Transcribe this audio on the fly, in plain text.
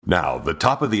Now, the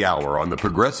top of the hour on the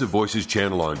Progressive Voices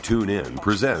channel on TuneIn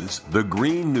presents the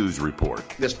Green News Report.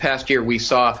 This past year, we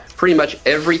saw pretty much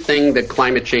everything that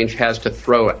climate change has to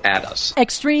throw at us.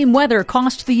 Extreme weather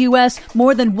cost the U.S.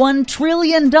 more than $1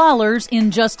 trillion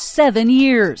in just 7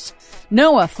 years.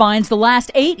 NOAA finds the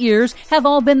last 8 years have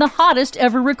all been the hottest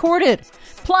ever recorded.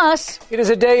 Plus, it is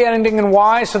a day ending in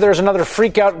Y, so there's another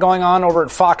freak out going on over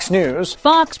at Fox News.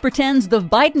 Fox pretends the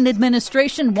Biden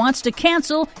administration wants to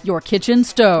cancel your kitchen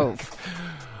stove.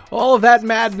 All of that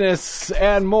madness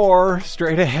and more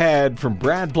straight ahead from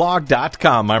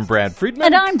BradBlog.com. I'm Brad Friedman.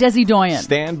 And I'm Desi Doyen.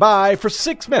 Stand by for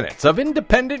 6 minutes of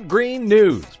independent green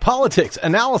news, politics,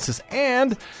 analysis,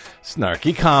 and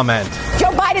snarky comment.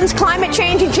 Joe Biden's climate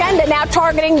change agenda now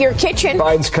targeting your kitchen.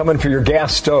 Biden's coming for your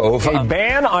gas stove. A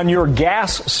ban on your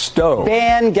gas stove.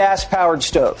 Ban gas-powered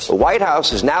stoves. The White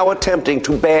House is now attempting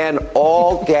to ban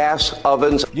all gas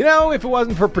ovens. You know, if it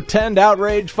wasn't for pretend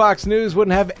outrage, Fox News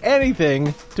wouldn't have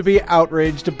anything to be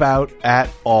outraged about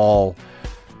at all.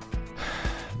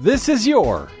 This is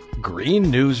your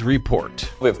Green News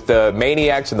Report. If the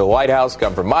maniacs in the White House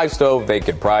come from my stove, they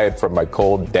can pry it from my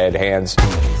cold, dead hands.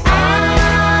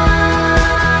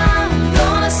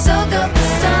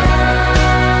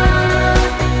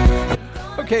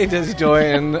 Okay, Desi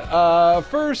Doyen.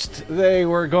 First, they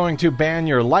were going to ban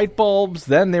your light bulbs.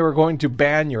 Then they were going to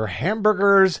ban your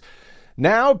hamburgers.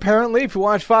 Now, apparently, if you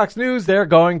watch Fox News, they're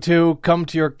going to come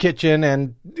to your kitchen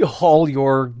and haul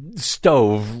your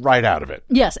stove right out of it.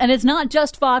 Yes, and it's not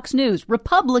just Fox News.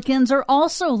 Republicans are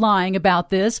also lying about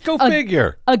this. Go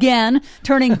figure. Again,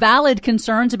 turning valid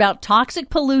concerns about toxic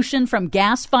pollution from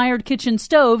gas-fired kitchen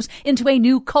stoves into a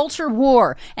new culture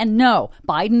war. And no,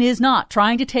 Biden is not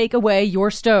trying to take away your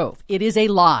stove. It is a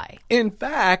lie. In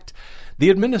fact,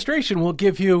 the administration will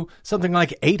give you something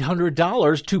like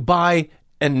 $800 to buy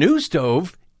a new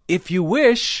stove. If you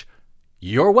wish,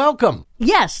 you're welcome.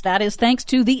 Yes, that is thanks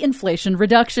to the Inflation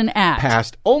Reduction Act.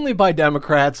 Passed only by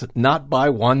Democrats, not by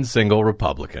one single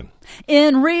Republican.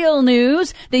 In real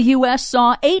news, the U.S.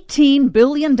 saw $18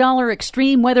 billion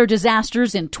extreme weather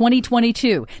disasters in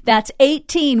 2022. That's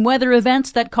 18 weather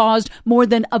events that caused more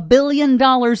than $1 billion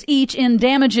each in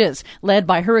damages, led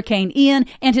by Hurricane Ian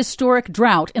and historic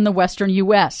drought in the western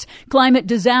U.S. Climate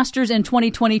disasters in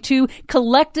 2022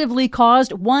 collectively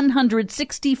caused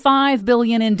 $165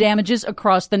 billion in damages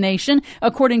across the nation,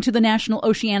 according to the National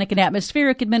Oceanic and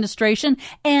Atmospheric Administration,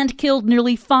 and killed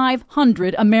nearly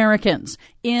 500 Americans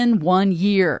in 1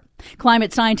 year.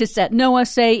 Climate scientists at NOAA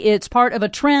say it's part of a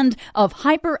trend of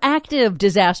hyperactive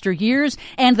disaster years,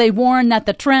 and they warn that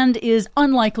the trend is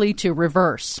unlikely to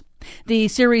reverse. The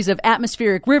series of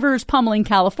atmospheric rivers pummeling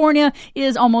California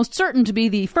is almost certain to be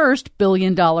the first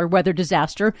billion-dollar weather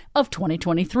disaster of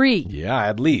 2023. Yeah,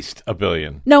 at least $1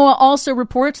 billion. NOAA also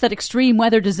reports that extreme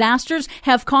weather disasters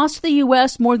have cost the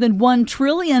U.S. more than $1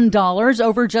 trillion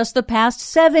over just the past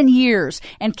 7 years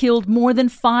and killed more than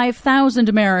 5,000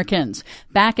 Americans.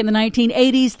 Back in the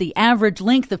 1980s, the average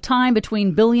length of time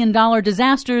between billion-dollar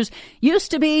disasters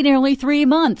used to be nearly 3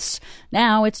 months.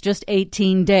 Now it's just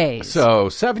 18 days. So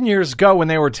 7 years ago, when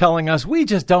they were telling us we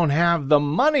just don't have the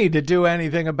money to do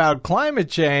anything about climate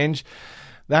change,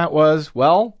 that was,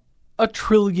 well, $1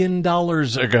 trillion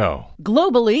ago.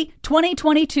 Globally,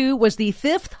 2022 was the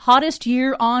 5th hottest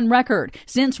year on record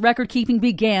since record-keeping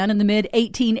began in the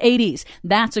mid-1880s.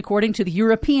 That's according to the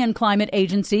European climate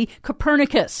agency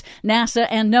Copernicus. NASA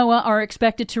and NOAA are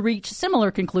expected to reach similar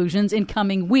conclusions in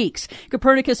coming weeks.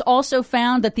 Copernicus also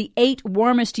found that the 8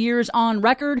 warmest years on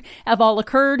record have all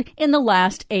occurred in the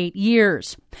last 8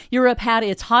 years. Europe had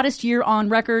its hottest year on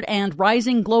record, and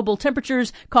rising global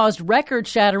temperatures caused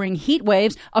record-shattering heat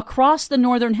waves across the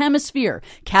northern hemisphere,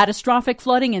 catastrophic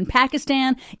flooding in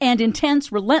Pakistan, and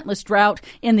intense, relentless drought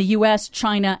in the U.S.,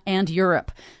 China, and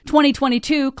Europe.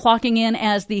 2022, clocking in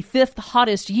as the 5th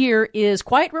hottest year, is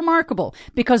quite remarkable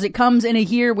because it comes in a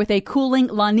year with a cooling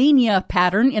La Nina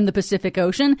pattern in the Pacific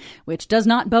Ocean, which does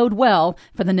not bode well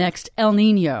for the next El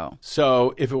Nino.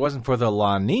 So if it wasn't for the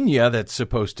La Nina that's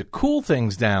supposed to cool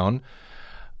things down,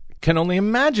 can only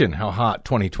imagine how hot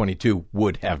 2022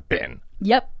 would have been.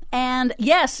 Yep. And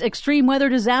yes, extreme weather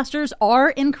disasters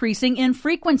are increasing in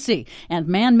frequency, and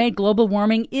man-made global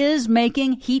warming is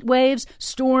making heat waves,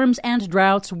 storms, and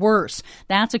droughts worse.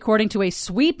 That's according to a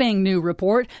sweeping new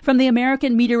report from the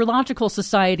American Meteorological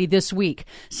Society this week.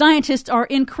 Scientists are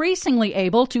increasingly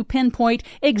able to pinpoint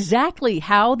exactly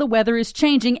how the weather is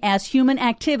changing as human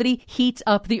activity heats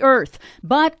up the Earth.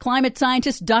 But climate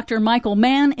scientist Dr. Michael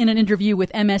Mann, in an interview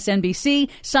with MSNBC,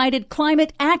 cited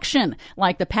climate action,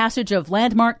 like the passage of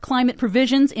landmark climate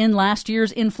provisions in last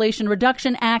year's Inflation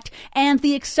Reduction Act and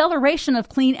the acceleration of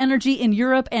clean energy in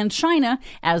Europe and China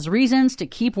as reasons to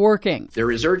keep working.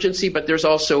 There is urgency, but there's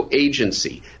also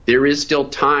agency. There is still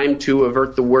time to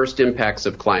avert the worst impacts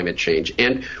of climate change.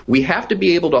 And we have to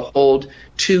be able to hold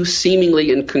two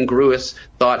seemingly incongruous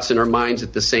thoughts in our minds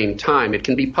at the same time. It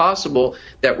can be possible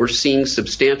that we're seeing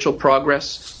substantial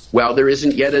progress while there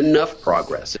isn't yet enough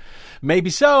progress.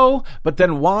 Maybe so, but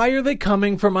then why are they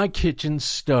coming for my kitchen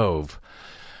stove?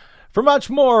 For much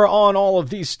more on all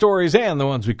of these stories and the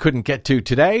ones we couldn't get to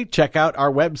today, check out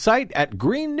our website at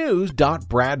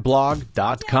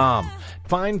greennews.bradblog.com.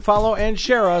 Find, follow, and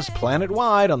share us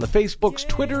planet-wide on the Facebooks,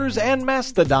 Twitters, and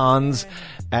Mastodons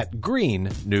at Green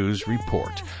News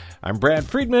Report. I'm Brad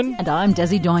Friedman. And I'm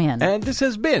Desi Doyen. And this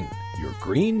has been your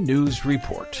Green News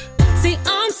Report. See,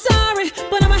 I'm sorry,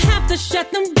 but I'm going to have to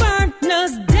shut them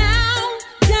burners down,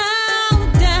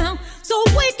 down, down, so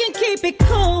we can keep it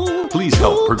cool. Please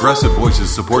help Progressive Voices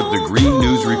support the Green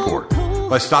News Report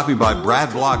by stopping by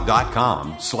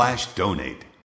bradblog.com/donate.